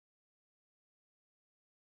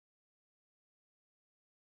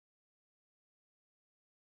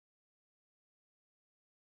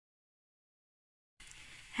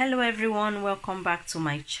Hello everyone, welcome back to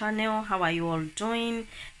my channel. How are you all doing?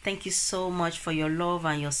 Thank you so much for your love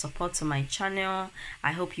and your support to my channel.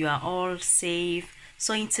 I hope you are all safe.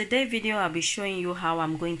 So in today's video, I'll be showing you how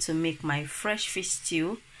I'm going to make my fresh fish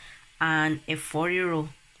stew and a Riro.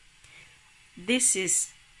 This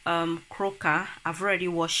is Croaker. I've already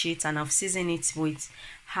washed it and I've seasoned it with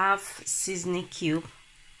half seasoning cube,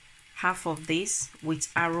 half of this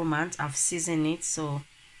with aromate. I've seasoned it so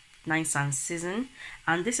nice and seasoned.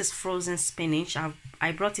 And this is frozen spinach.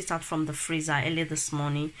 I brought it out from the freezer early this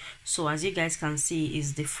morning, so as you guys can see,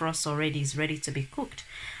 is the frost already is ready to be cooked.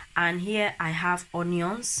 And here I have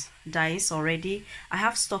onions diced already. I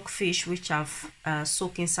have stockfish which I've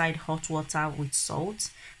soaked inside hot water with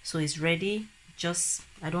salt, so it's ready. Just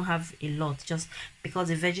I don't have a lot, just because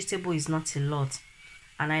the vegetable is not a lot,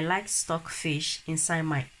 and I like stockfish inside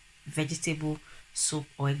my vegetable soup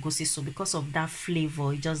or egusi soup because of that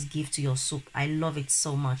flavor it just gives to your soup. I love it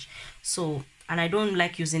so much. So, and I don't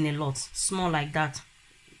like using a lot. Small like that,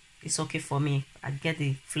 it's okay for me. I get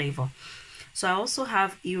the flavor. So I also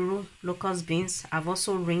have Riro locust beans. I've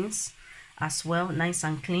also rinsed as well, nice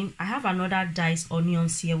and clean. I have another diced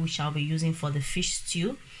onions here which I'll be using for the fish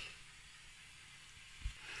stew.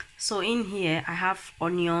 So in here I have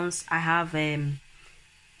onions, I have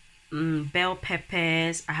bell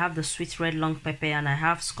peppers, I have the sweet red long pepper, and I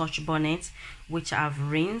have scotch bonnet which I've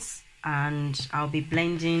rinsed, and I'll be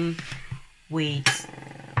blending with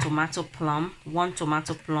tomato plum, 1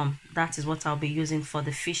 tomato plum. That is what I'll be using for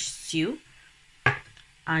the fish stew.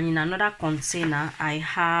 And in another container I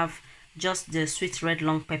have just the sweet red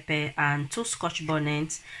long pepper and 2 scotch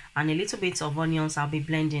bonnets and a little bit of onions. I'll be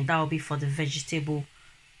blending. That will be for the vegetable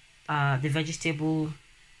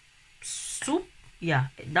soup. Yeah,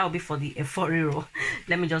 that will be for the Riro.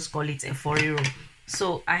 Let me just call it Riro.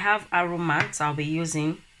 So I have aromate I'll be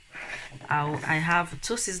using. I have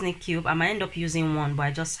 2 seasoning cube. I might end up using 1, but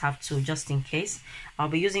I just have 2 just in case. I'll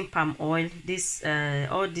be using palm oil. This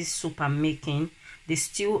all this soup I'm making, the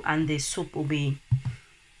stew and the soup will be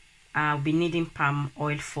I'll be needing palm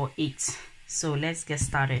oil for it. So let's get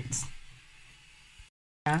started.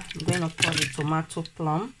 I'm going to pour the tomato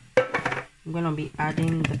plum. I'm going to be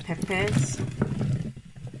adding the peppers.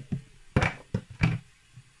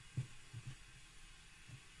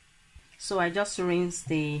 So I just rinsed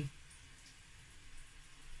the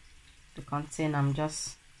container. I'm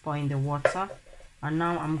just pouring the water, and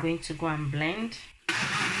now I'm going to go and blend.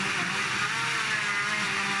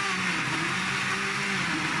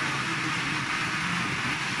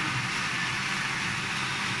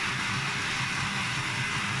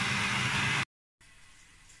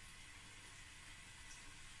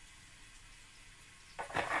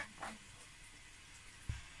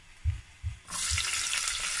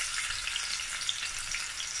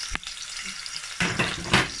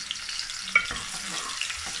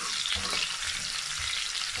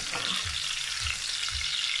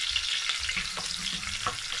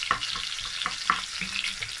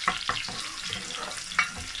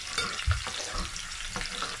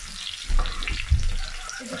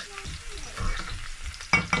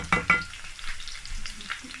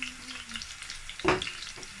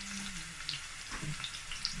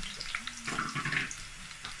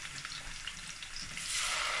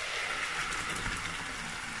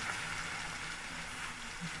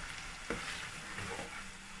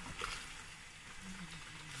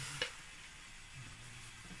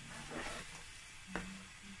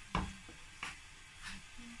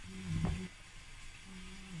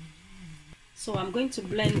 So I'm going to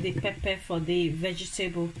blend the pepper for the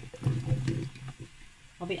vegetable.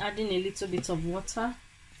 I'll be adding a little bit of water.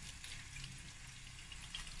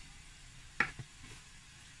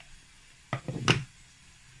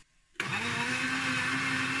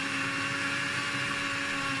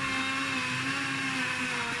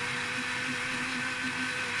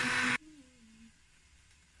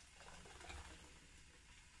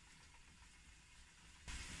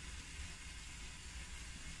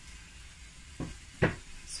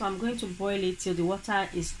 So I'm going to boil it till the water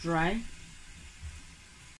is dry.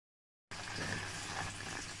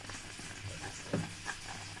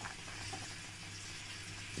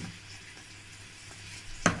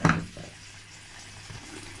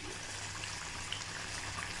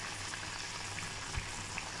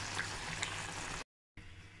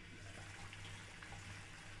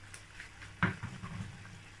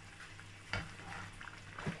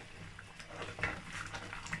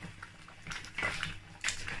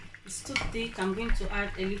 It's too thick. I'm going to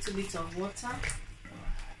add a little bit of water.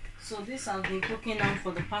 So this has been cooking now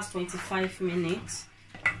for the past 25 minutes.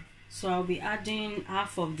 So I'll be adding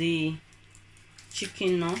half of the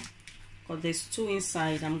chicken now. because there's 2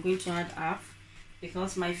 inside. I'm going to add half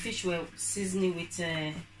because my fish were seasoning with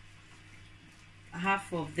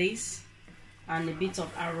half of this and a bit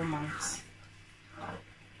of aromas.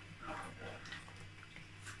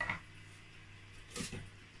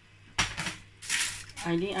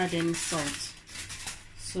 I didn't add any salt,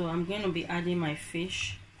 so I'm going to be adding my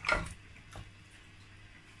fish.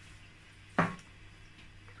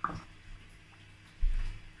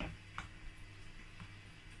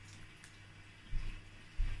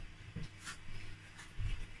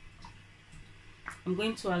 I'm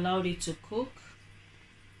going to allow it to cook.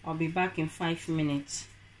 I'll be back in 5 minutes.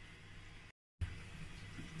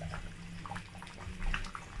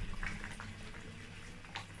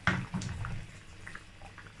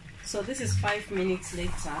 So this is 5 minutes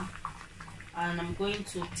later, and I'm going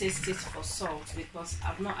to taste it for salt because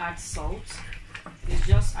I've not added salt. It's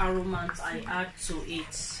just aromas I add to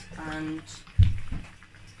it, and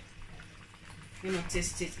you know,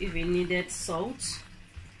 taste it if it needed salt.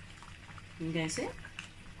 You guys see?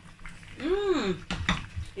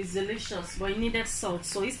 It's delicious, but it needed salt.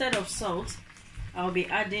 So instead of salt, I'll be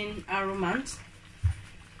adding aromas.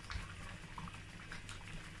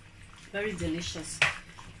 Very delicious.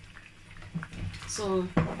 So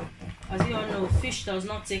as you all know, fish does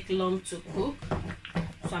not take long to cook,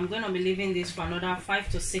 so I'm going to be leaving this for another 5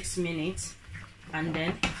 to 6 minutes, and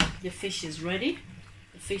then the fish is ready.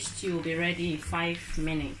 The fish stew will be ready in 5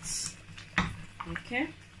 minutes.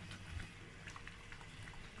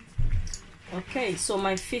 Okay, so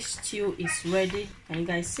my fish stew is ready. Can you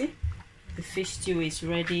guys see? The fish stew is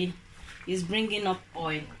ready. It's bringing up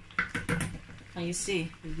oil. Can you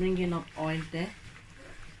see? It's bringing up oil there.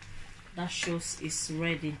 That shows it's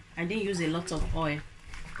ready. I didn't use a lot of oil.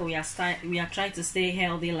 We are trying to stay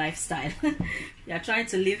healthy lifestyle. We are trying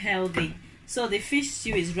to live healthy. So the fish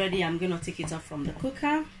stew is ready. I'm going to take it off from the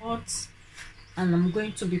cooker pot, and I'm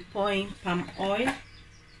going to be pouring palm oil.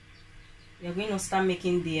 We are going to start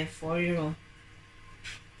making the Riro.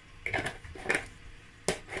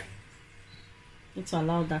 Need to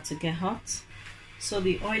allow that to get hot. So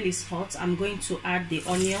the oil is hot. I'm going to add the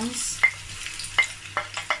onions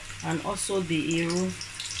and also the Riro.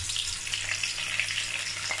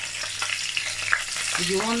 If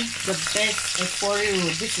you want the best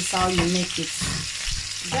Riro, this is how you make it.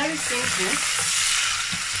 Very simple.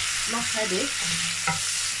 Not headache.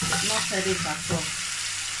 Not headache at all.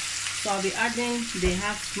 So I'll be adding the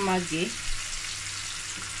half Maggi.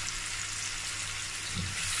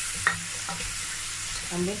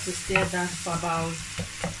 I'm going to stir that for about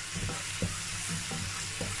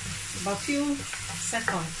few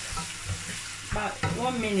seconds, about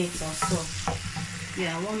 1 minute or so.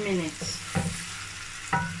 Yeah, 1 minute.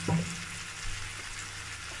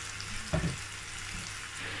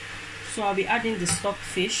 So I'll be adding the stock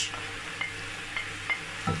fish.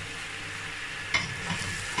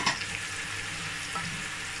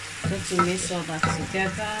 Going to mix all that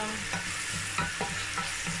together.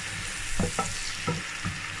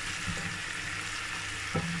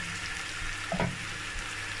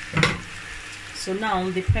 So now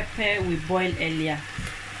the pepper we boiled earlier,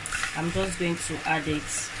 I'm just going to add it.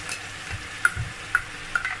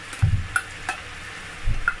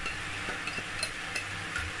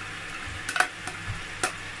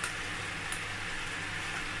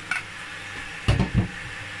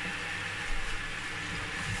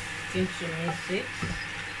 Going to mix it.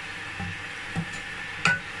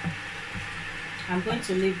 I'm going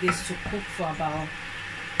to leave this to cook for about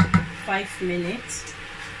 5 minutes.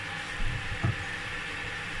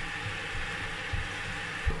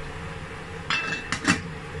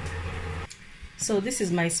 So this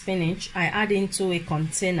is my spinach. I add into a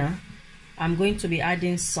container. I'm going to be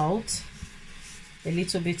adding salt, a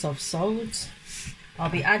little bit of salt. I'll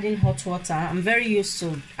be adding hot water. I'm very used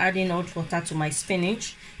to adding hot water to my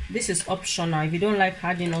spinach. This is optional. If you don't like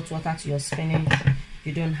adding hot water to your spinach,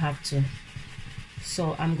 you don't have to.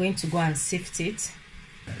 So I'm going to go and sift it.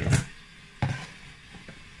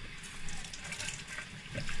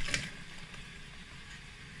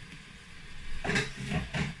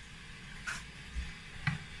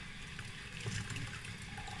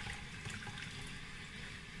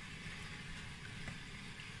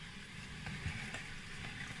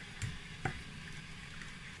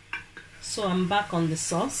 So I'm back on the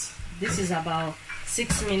sauce. This is about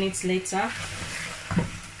 6 minutes later.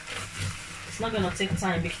 It's not gonna take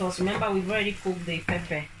time because remember we've already cooked the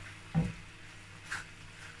pepper.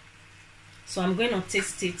 So I'm going to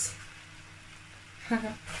taste it.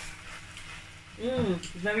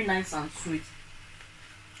 Very nice and sweet.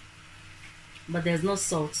 But there's no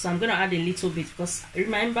salt, so I'm gonna add a little bit because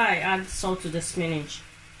remember I add salt to the spinach.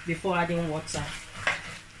 before adding water.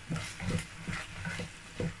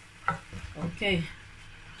 Okay,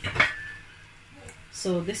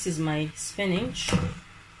 so this is my spinach.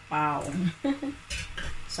 Wow.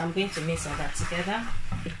 So I'm going to mix all that together.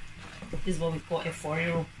 This is what we call a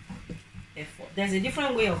Riro. There's a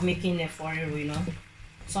different way of making a Riro, you know.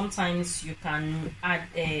 Sometimes you can add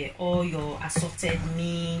all your assorted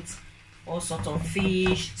meat, all sort of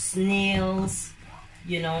fish, snails,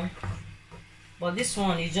 you know. But this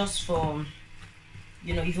one is just for,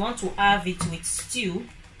 you know, if you want to have it with stew,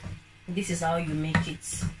 this is how you make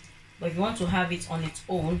it. But if you want to have it on its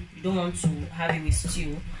own, you don't want to have it with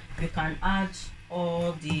stew, you can add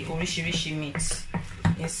all the orishirishi meats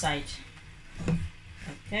inside.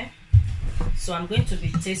 Okay, so I'm going to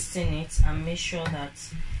be tasting it and make sure that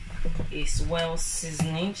it's well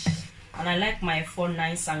seasoned. And I like my food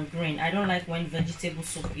nice and green. I don't like when vegetable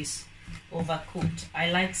soup is overcooked.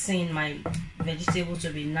 I like seeing my vegetable to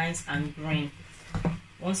be nice and green.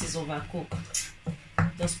 Once it's overcooked,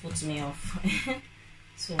 just puts me off.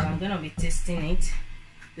 So I'm gonna be tasting it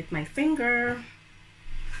with my finger,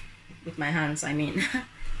 with my hands, I mean.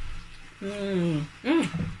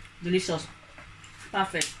 Delicious,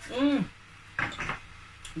 perfect.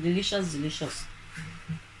 Delicious, delicious,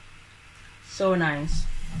 so nice,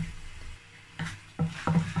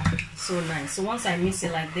 so nice. So once I mix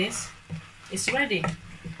it like this, it's ready.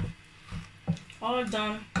 All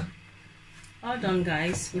done,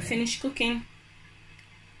 guys. We finished cooking.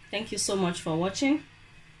 Thank you so much for watching.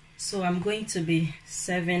 So I'm going to be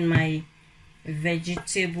serving my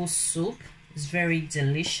vegetable soup. It's very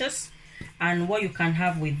delicious. And what you can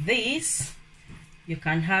have with this, you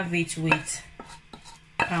can have it with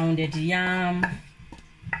pounded yam,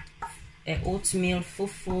 oatmeal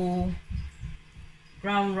fufu,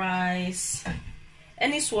 brown rice,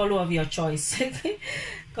 any swallow of your choice.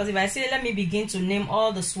 Because if I say let me begin to name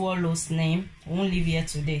all the swallows name, I won't leave here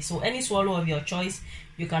today. So any swallow of your choice.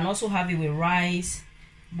 You can also have it with rice,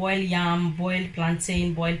 boiled yam, boiled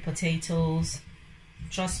plantain, boiled potatoes.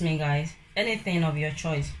 Trust me, guys, anything of your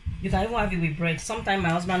choice. You can even have it with bread. Sometimes my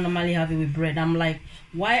husband normally have it with bread. I'm like,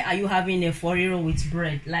 why are you having a Riro with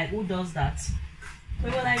bread? Like, who does that?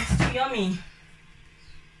 We were like, it's too yummy.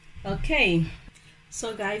 Okay,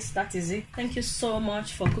 so guys, that is it. Thank you so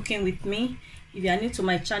much for cooking with me. If you are new to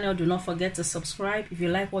my channel, do not forget to subscribe. If you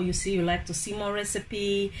like what you see, you like to see more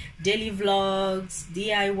recipe, daily vlogs,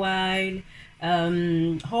 DIY,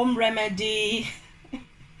 home remedy,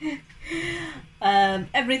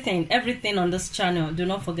 everything on this channel, do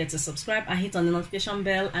not forget to subscribe and hit on the notification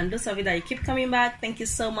bell. And those of you that you keep coming back, thank you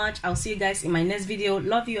so much. I'll see you guys in my next video.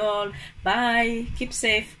 Love you all. Bye. Keep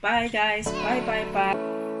safe. Bye, guys.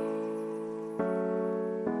 Bye.